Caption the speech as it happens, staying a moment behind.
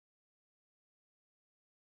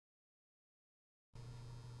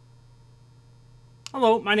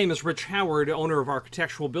Hello, my name is Rich Howard, owner of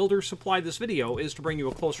Architectural Builders Supply. This video is to bring you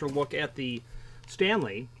a closer look at the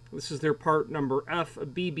Stanley. This is their part number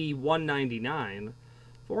FBB199,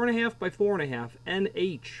 4.5 by 4.5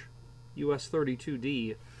 NH US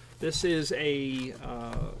 32D. This is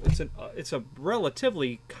it's a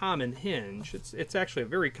relatively common hinge. It's actually a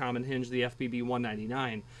very common hinge, the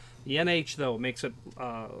FBB199. The NH though makes it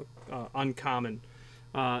uncommon.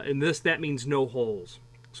 That means no holes.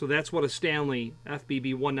 So that's what a Stanley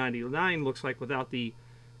FBB199 looks like without the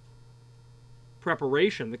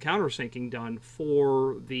preparation, the countersinking done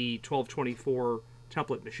for the 1224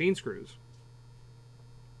 template machine screws.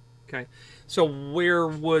 Okay, so where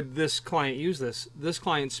would this client use this? This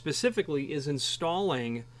client specifically is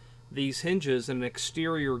installing these hinges in an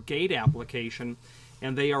exterior gate application,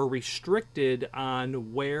 and they are restricted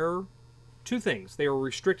on where, two things. They are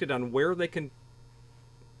restricted on where they can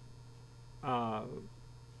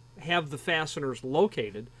have the fasteners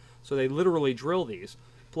located, so they literally drill these.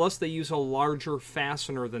 Plus they use a larger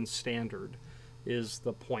fastener than standard is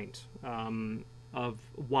the point of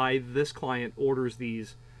why this client orders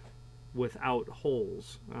these without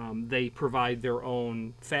holes. They provide their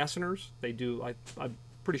own fasteners. They do, I'm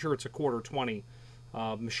pretty sure it's a 1/4-20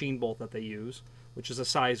 machine bolt that they use, which is a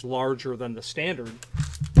size larger than the standard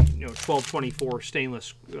 1224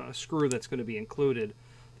 stainless screw that's going to be included.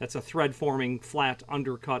 That's a thread-forming, flat,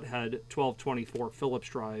 undercut head, 1224 Phillips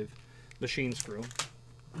drive machine screw.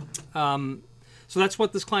 So that's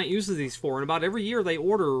what this client uses these for. And about every year they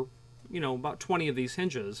order, about 20 of these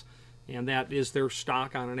hinges. And that is their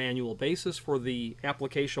stock on an annual basis for the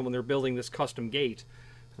application when they're building this custom gate.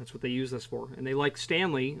 That's what they use this for. And they like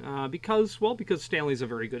Stanley because Stanley's a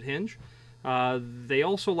very good hinge. They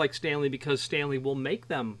also like Stanley because Stanley will make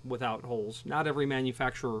them without holes. Not every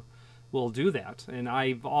manufacturer will do that, and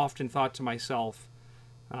I've often thought to myself,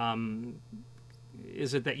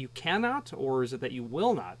 is it that you cannot, or is it that you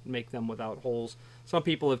will not make them without holes? Some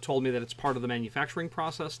people have told me that it's part of the manufacturing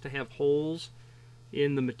process to have holes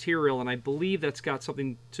in the material, and I believe that's got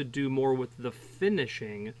something to do more with the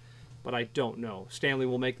finishing, but I don't know. Stanley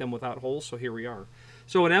will make them without holes, so here we are.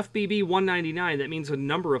 So an FBB199, that means a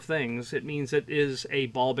number of things. It means it is a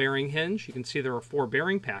ball bearing hinge. You can see there are 4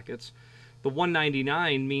 bearing packets. The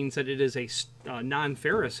 199 means that it is a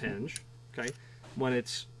non-ferrous hinge. Okay, when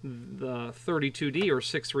it's the 32D or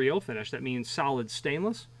 630 finish, that means solid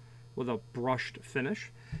stainless with a brushed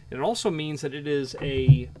finish. It also means that it is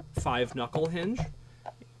a 5-knuckle hinge.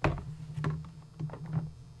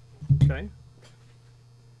 Okay, you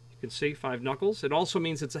can see 5 knuckles. It also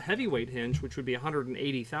means it's a heavyweight hinge, which would be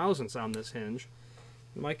 180 thousandths on this hinge.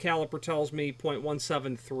 My caliper tells me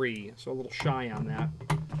 0.173, so a little shy on that.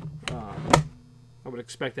 I would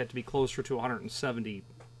expect that to be closer to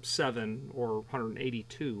 177 or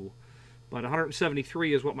 182, but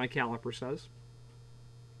 173 is what my caliper says.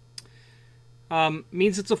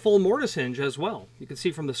 Means it's a full mortise hinge as well. You can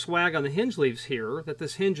see from the swag on the hinge leaves here that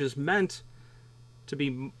this hinge is meant to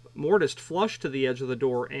be mortised flush to the edge of the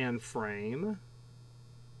door and frame.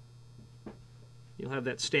 You'll have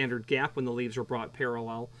that standard gap when the leaves are brought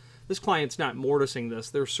parallel. This client's not mortising this,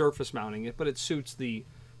 they're surface mounting it, but it suits the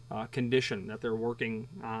condition that they're working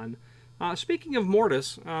on. Speaking of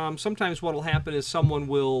mortise, sometimes what will happen is someone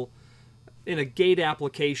will, in a gate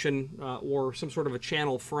application or some sort of a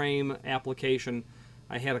channel frame application,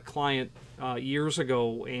 I had a client years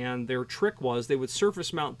ago, and their trick was they would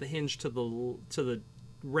surface mount the hinge to the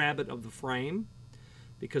rabbet of the frame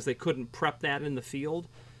because they couldn't prep that in the field,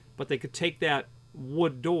 but they could take that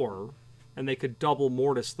wood door and they could double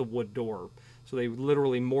mortise the wood door. So they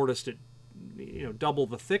literally mortised it, double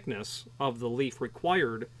the thickness of the leaf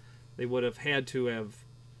required. They would have had to have,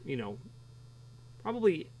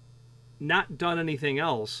 probably not done anything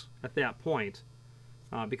else at that point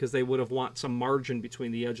because they would have want some margin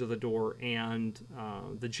between the edge of the door and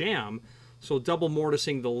the jamb. So double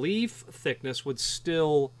mortising the leaf thickness would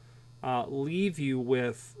still leave you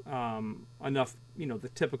with enough, the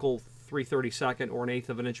typical 3/32 or 1/8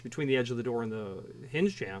 of an inch between the edge of the door and the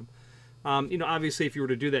hinge jamb. Obviously if you were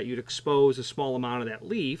to do that, you'd expose a small amount of that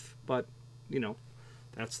leaf, but,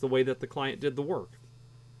 that's the way that the client did the work.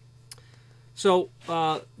 So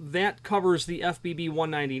that covers the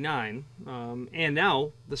FBB199, and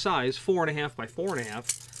now the size, 4.5 by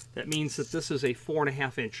 4.5. That means that this is a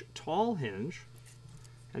 4.5 inch tall hinge,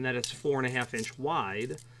 and that it's 4.5 inch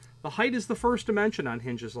wide. The height is the first dimension on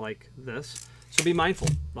hinges like this, so be mindful.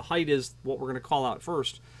 The height is what we're going to call out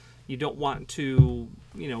first. You don't want to,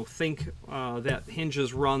 think that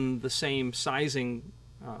hinges run the same sizing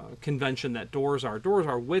convention that doors are. Doors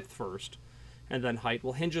are width first, and then height.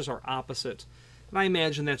 Well, hinges are opposite. And I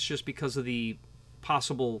imagine that's just because of the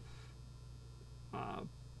possible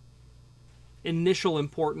initial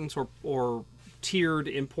importance or tiered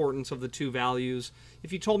importance of the two values.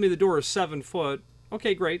 If you told me the door is 7 foot,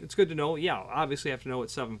 okay, great, it's good to know. Yeah, obviously I have to know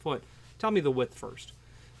it's 7 foot. Tell me the width first.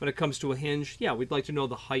 When it comes to a hinge, yeah, we'd like to know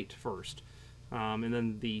the height first. And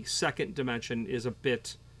then the second dimension is a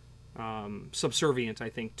bit subservient, I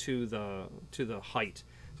think, to the height.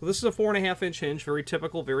 So this is a 4.5 inch hinge, very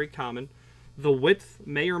typical, very common. The width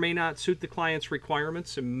may or may not suit the client's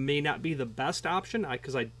requirements. It may not be the best option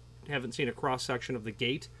because I haven't seen a cross section of the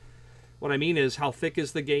gate. What I mean is, how thick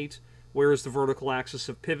is the gate? Where is the vertical axis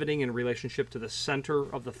of pivoting in relationship to the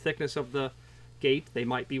center of the thickness of the gate? They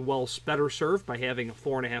might be better served by having a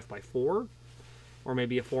 4.5 by 4, or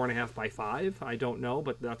maybe a 4.5 by 5. I don't know,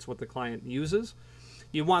 but that's what the client uses.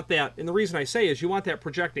 You want that, and the reason I say is you want that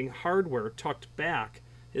projecting hardware tucked back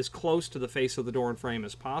as close to the face of the door and frame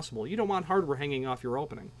as possible. You don't want hardware hanging off your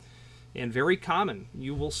opening. And very common,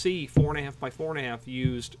 you will see 4.5 by 4.5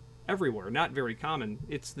 used everywhere. Not very common.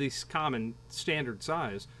 It's this common standard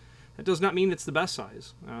size. That does not mean it's the best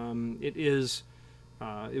size. It is.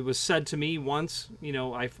 It was said to me once. You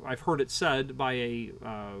know, I've heard it said by a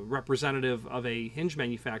representative of a hinge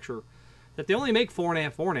manufacturer that they only make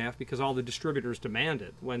 4.5 4.5 because all the distributors demand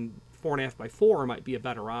it, when 4.5 by 4 might be a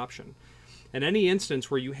better option. In any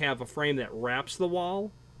instance where you have a frame that wraps the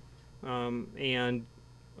wall and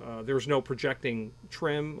there's no projecting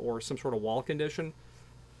trim or some sort of wall condition,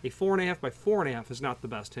 a 4.5 by 4.5 is not the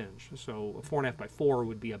best hinge. So a 4.5 by 4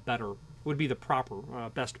 would be the proper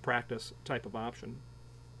best practice type of option.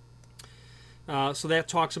 So that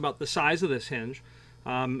talks about the size of this hinge,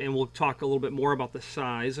 and we'll talk a little bit more about the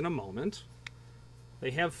size in a moment.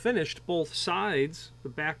 They have finished both sides, the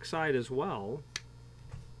back side as well.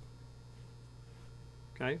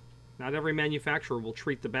 Okay, not every manufacturer will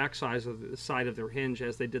treat the back side of their hinge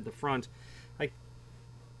as they did the front. I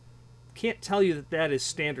can't tell you that is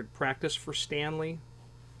standard practice for Stanley.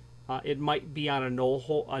 It might be on a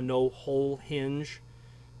no-hole hinge,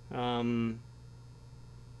 you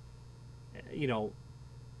know,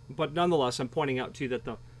 but nonetheless, I'm pointing out to you that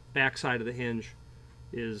the back side of the hinge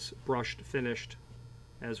is brushed finished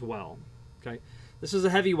as well. Okay, this is a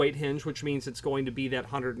heavyweight hinge, which means it's going to be that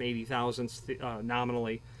 180 thousandths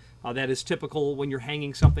nominally. That is typical when you're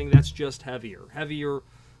hanging something that's just heavier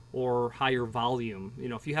or higher volume. You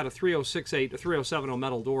know, if you had a 3068, a 3070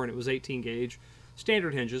 metal door and it was 18 gauge,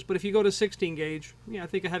 standard hinges. But if you go to 16 gauge, yeah, I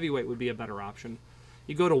think a heavyweight would be a better option.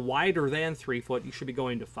 You go to wider than 3 foot, you should be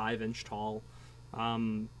going to 5 inch tall.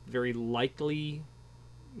 Very likely,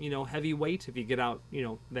 you know, heavyweight if you get out, you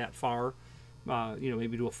know, that far. You know,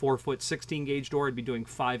 maybe to a 4 foot 16 gauge door, I'd be doing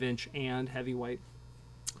 5 inch and heavyweight.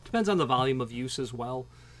 Depends on the volume of use as well.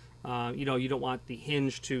 You know, you don't want the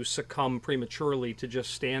hinge to succumb prematurely to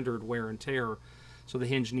just standard wear and tear, so the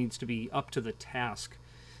hinge needs to be up to the task.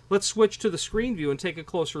 Let's switch to the screen view and take a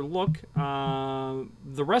closer look.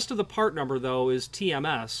 The rest of the part number, though, is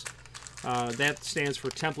TMS. That stands for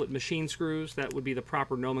template machine screws. That would be the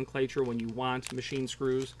proper nomenclature when you want machine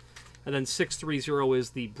screws. And then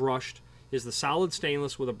 630 is the solid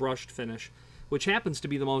stainless with a brushed finish, which happens to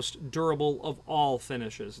be the most durable of all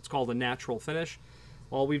finishes. It's called a natural finish.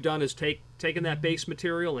 All we've done is taken that base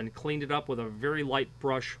material and cleaned it up with a very light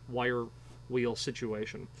brush wire wheel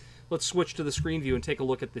situation. Let's switch to the screen view and take a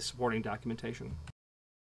look at the supporting documentation.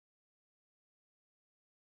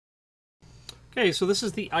 Okay, so this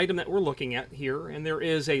is the item that we're looking at here, and there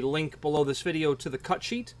is a link below this video to the cut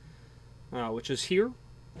sheet, which is here,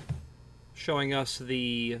 showing us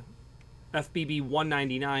the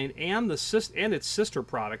FBB199 and its sister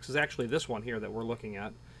products is actually this one here that we're looking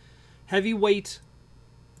at. Heavyweight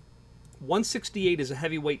 168 is a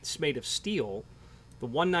heavyweight made of steel. The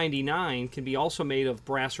 199 can be also made of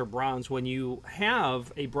brass or bronze. When you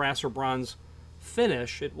have a brass or bronze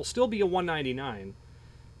finish, it will still be a 199,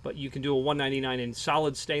 but you can do a 199 in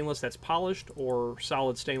solid stainless that's polished or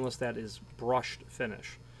solid stainless that is brushed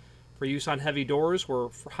finish. For use on heavy doors where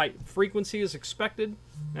high frequency is expected,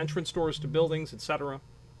 entrance doors to buildings, etc.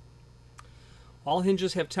 All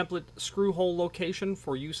hinges have template screw hole location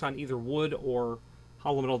for use on either wood or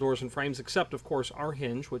hollow metal doors and frames, except, of course, our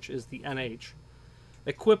hinge, which is the NH.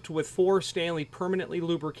 Equipped with 4 Stanley permanently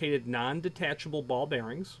lubricated non-detachable ball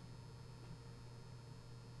bearings.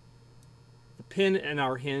 The pin in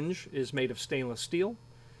our hinge is made of stainless steel.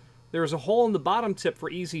 There is a hole in the bottom tip for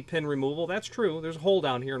easy pin removal. That's true. There's a hole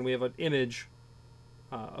down here, and we have an image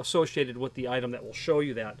associated with the item that will show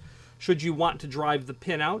you that. Should you want to drive the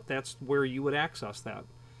pin out, that's where you would access that.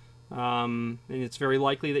 And it's very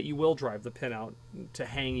likely that you will drive the pin out to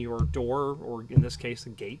hang your door, or in this case, a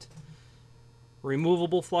gate.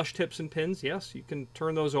 Removable flush tips and pins, yes, you can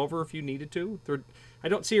turn those over if you needed to. I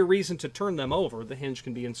don't see a reason to turn them over. The hinge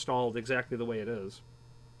can be installed exactly the way it is.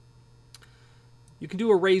 You can do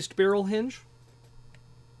a raised barrel hinge,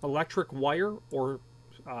 electric wire or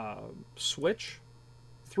switch,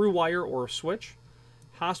 through wire or switch,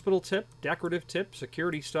 hospital tip, decorative tip,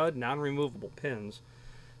 security stud, non-removable pins.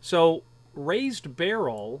 So raised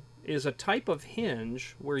barrel is a type of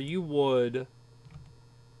hinge where you would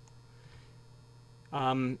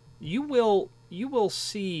you will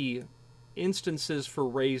see instances for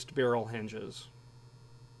raised barrel hinges.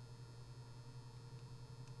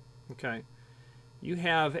 Okay. You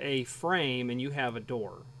have a frame and you have a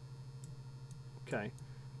door. Okay.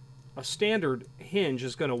 A standard hinge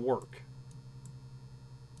is going to work.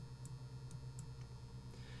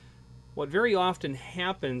 What very often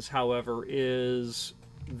happens, however, is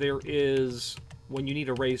when you need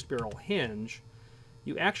a raised barrel hinge,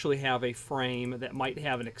 you actually have a frame that might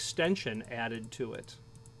have an extension added to it.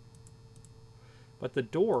 But the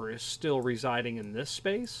door is still residing in this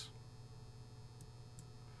space.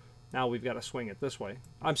 Now we've got to swing it this way.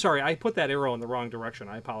 I'm sorry, I put that arrow in the wrong direction.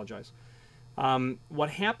 I apologize. What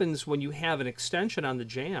happens when you have an extension on the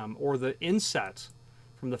jamb, or the inset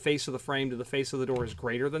from the face of the frame to the face of the door is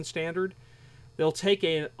greater than standard, they'll take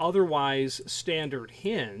an otherwise standard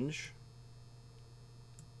hinge.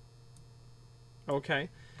 Okay.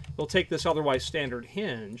 They'll take this otherwise standard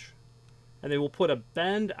hinge, and they will put a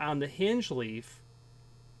bend on the hinge leaf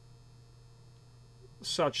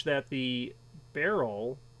such that the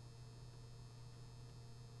barrel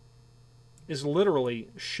is literally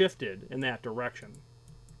shifted in that direction.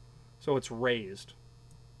 So it's raised.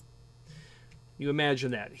 You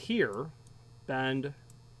imagine that here, bend,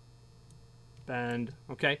 bend,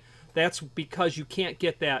 okay? That's because you can't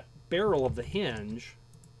get that barrel of the hinge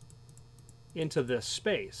into this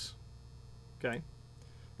space, okay?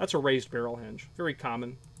 That's a raised barrel hinge. Very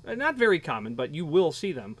common. Not very common, but you will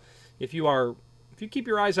see them. If you keep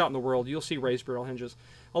your eyes out in the world, you'll see raised barrel hinges.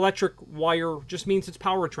 Electric wire just means it's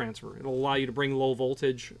power transfer. It'll allow you to bring low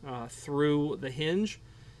voltage through the hinge.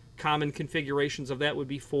 Common configurations of that would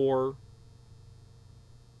be 4,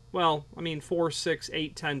 6,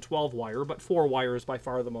 8, 10, 12 wire, but 4 wire is by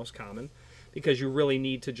far the most common because you really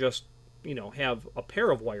need to just, have a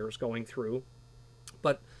pair of wires going through.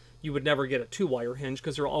 But you would never get a 2-wire hinge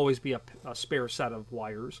because there will always be a spare set of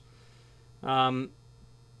wires. You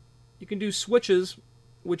can do switches,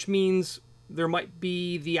 which means there might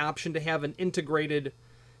be the option to have an integrated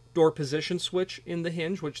door position switch in the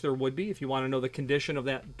hinge, which there would be if you want to know the condition of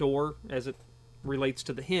that door as it relates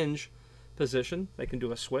to the hinge position. They can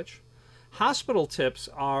do a switch. Hospital tips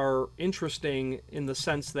are interesting in the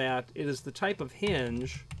sense that it is the type of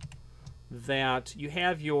hinge that you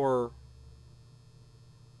have your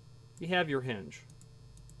hinge.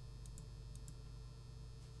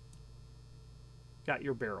 Got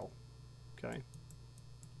your barrel. Okay.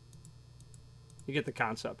 You get the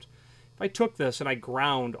concept. If I took this and I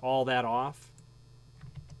ground all that off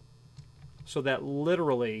so that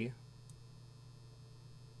literally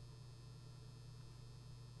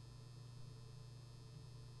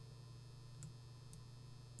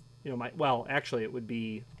actually it would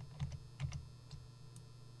be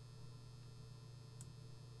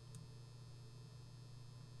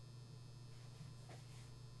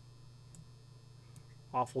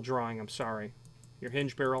awful drawing, I'm sorry. Your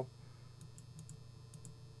hinge barrel.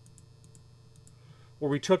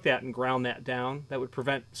 Where we took that and ground that down, that would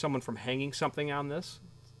prevent someone from hanging something on this.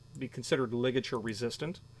 It'd be considered ligature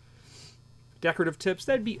resistant. Decorative tips,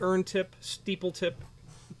 that'd be urn tip, steeple tip,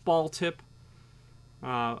 ball tip.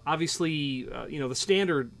 Obviously, the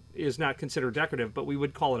standard is not considered decorative, but we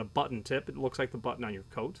would call it a button tip. It looks like the button on your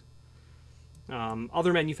coat.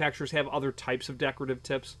 Other manufacturers have other types of decorative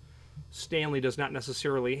tips. Stanley does not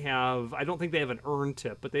necessarily have, I don't think they have an urn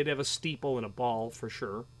tip, but they'd have a steeple and a ball for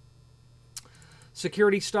sure.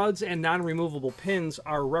 Security studs and non-removable pins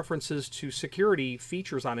are references to security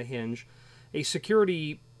features on a hinge.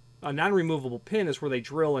 A non-removable pin is where they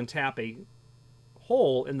drill and tap a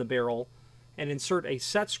hole in the barrel and insert a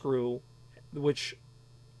set screw which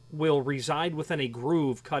will reside within a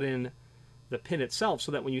groove cut in the pin itself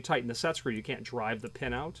so that when you tighten the set screw you can't drive the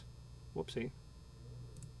pin out. Whoopsie.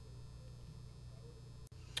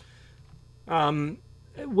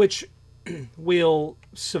 Which will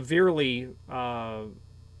severely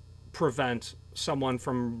prevent someone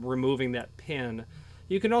from removing that pin.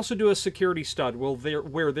 You can also do a security stud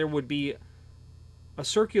where there would be a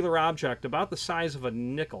circular object about the size of a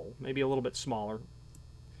nickel, maybe a little bit smaller,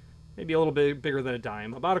 maybe a little bit bigger than a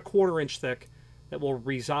dime, about a 1/4 inch thick, that will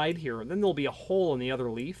reside here. And then there'll be a hole in the other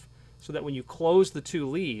leaf so that when you close the two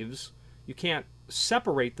leaves, you can't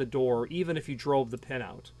separate the door even if you drove the pin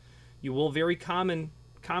out. You will very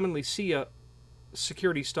commonly see a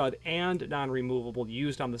security stud and non-removable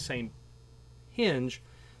used on the same hinge.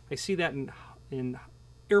 I see that in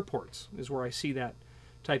airports is where I see that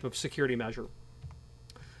type of security measure.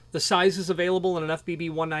 The sizes available in an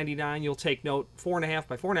FBB199, you'll take note, 4.5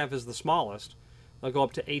 by 4.5 is the smallest. They'll go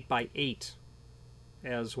up to 8 by 8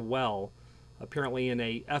 as well. Apparently in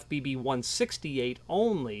a FBB168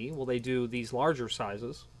 only will they do these larger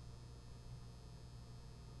sizes.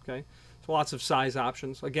 Okay, so lots of size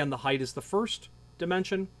options. Again, the height is the first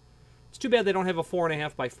dimension. It's too bad they don't have a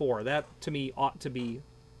 4.5 by 4. That, to me, ought to be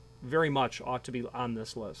on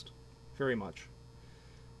this list. Very much.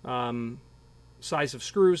 Size of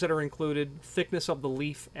screws that are included, thickness of the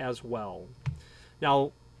leaf as well.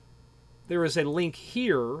 Now, there is a link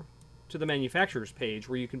here to the manufacturer's page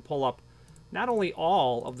where you can pull up not only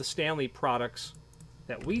all of the Stanley products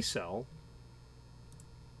that we sell,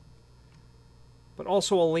 but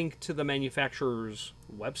also a link to the manufacturer's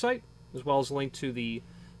website, as well as a link to the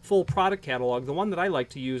full product catalog. The one that I like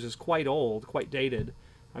to use is quite old, quite dated.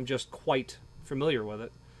 I'm just quite familiar with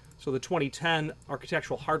it. So the 2010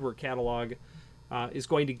 Architectural Hardware Catalog is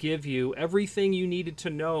going to give you everything you needed to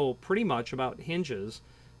know pretty much about hinges.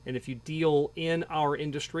 And if you deal in our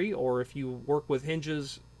industry, or if you work with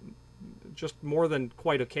hinges just more than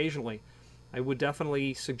quite occasionally, I would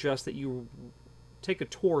definitely suggest that you take a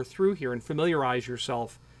tour through here and familiarize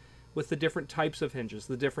yourself with the different types of hinges,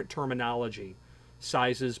 the different terminology,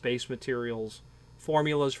 sizes, base materials,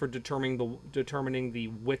 formulas for determining the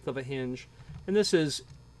width of a hinge. And this is,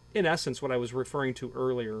 in essence, what I was referring to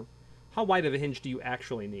earlier. How wide of a hinge do you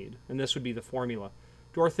actually need? And this would be the formula.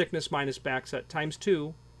 Door thickness minus backset times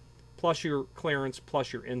 2, plus your clearance,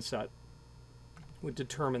 plus your inset, would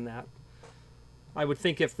determine that. I would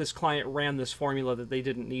think if this client ran this formula that they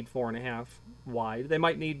didn't need 4.5 wide. They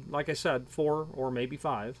might need, like I said, 4 or maybe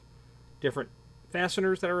 5 different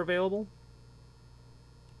fasteners that are available,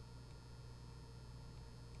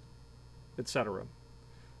 etc.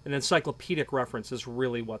 An encyclopedic reference is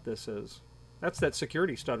really what this is. That's that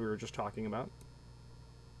security stud we were just talking about.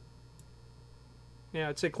 Yeah,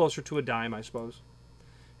 I'd say closer to a dime, I suppose.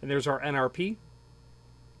 And there's our NRP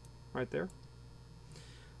right there.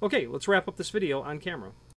 Okay, let's wrap up this video on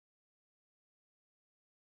camera.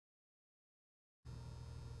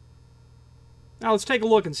 Now let's take a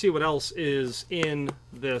look and see what else is in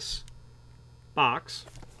this box,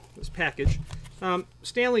 this package.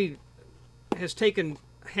 Stanley has taken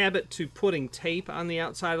habit to putting tape on the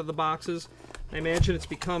outside of the boxes. I imagine it's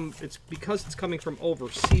because it's coming from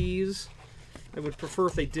overseas. I would prefer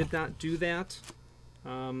if they did not do that.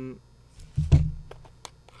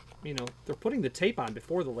 You know, they're putting the tape on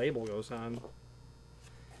before the label goes on.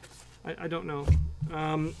 I don't know.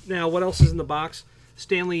 Now, what else is in the box?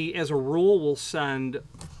 Stanley, as a rule, will send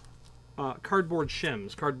cardboard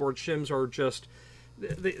shims. Cardboard shims are just...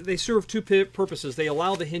 They serve two purposes. They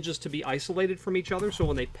allow the hinges to be isolated from each other, so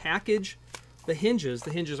when they package the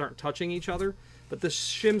hinges aren't touching each other. But the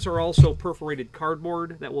shims are also perforated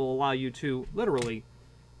cardboard that will allow you to literally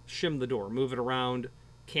shim the door, move it around,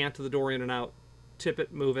 cant the door in and out, tip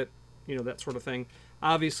it, move it, you know, that sort of thing.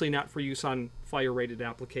 Obviously not for use on fire-rated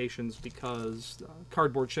applications because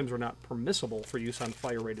cardboard shims are not permissible for use on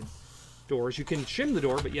fire-rated doors. You can shim the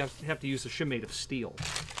door, but you have to use a shim made of steel.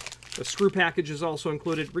 The screw package is also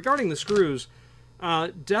included. Regarding the screws,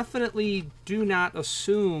 definitely do not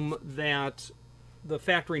assume that the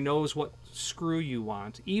factory knows what screw you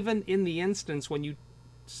want. Even in the instance when you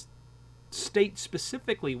state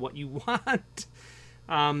specifically what you want,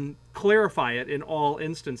 clarify it in all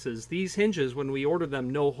instances. These hinges, when we ordered them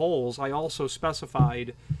no holes, I also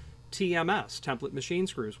specified TMS, template machine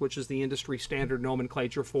screws, which is the industry standard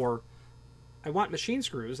nomenclature for I want machine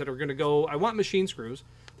screws that are going to go, I want machine screws.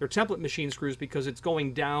 They're template machine screws because it's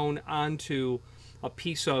going down onto a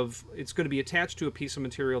piece of, it's going to be attached to a piece of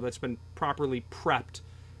material that's been properly prepped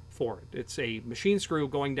for it. It's a machine screw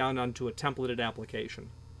going down onto a templated application,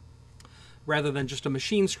 rather than just a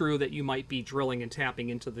machine screw that you might be drilling and tapping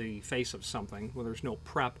into the face of something where there's no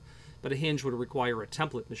prep. But a hinge would require a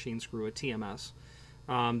template machine screw, a TMS.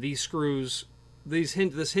 These screws, this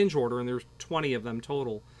hinge order, and there's 20 of them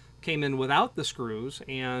total, came in without the screws,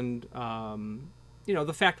 and you know,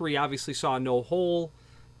 the factory obviously saw no hole,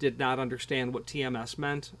 did not understand what TMS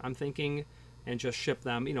meant, I'm thinking, and just shipped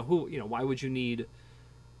them. You know, why would you need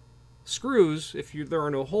screws if there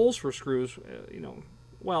are no holes for screws? You know,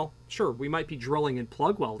 well, sure, we might be drilling and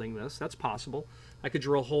plug welding this. That's possible. I could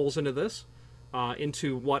drill holes into this,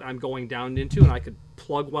 into what I'm going down into, and I could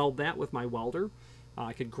plug weld that with my welder.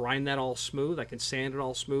 I could grind that all smooth. I could sand it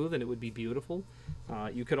all smooth, and it would be beautiful.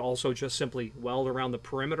 You could also just simply weld around the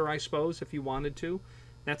perimeter, I suppose, if you wanted to.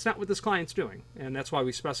 That's not what this client's doing, and that's why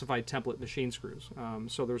we specified template machine screws.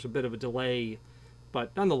 So there's a bit of a delay,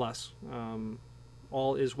 but nonetheless,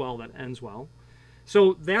 all is well that ends well.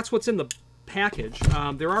 So that's what's in the package.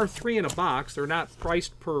 There are 3 in a box. They're not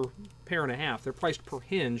priced per pair and a half. They're priced per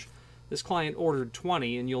hinge. This client ordered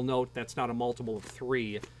 20, and you'll note that's not a multiple of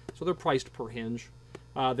 3. So they're priced per hinge.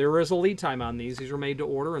 There is a lead time on these. These are made to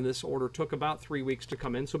order, and this order took about 3 weeks to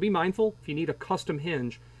come in. So be mindful. If you need a custom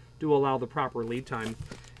hinge, do allow the proper lead time.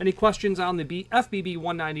 Any questions on the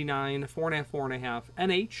FBB199, 4.5, 4.5,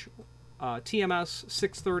 NH, TMS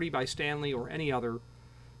 630 by Stanley, or any other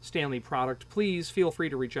Stanley product, please feel free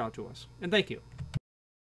to reach out to us. And thank you.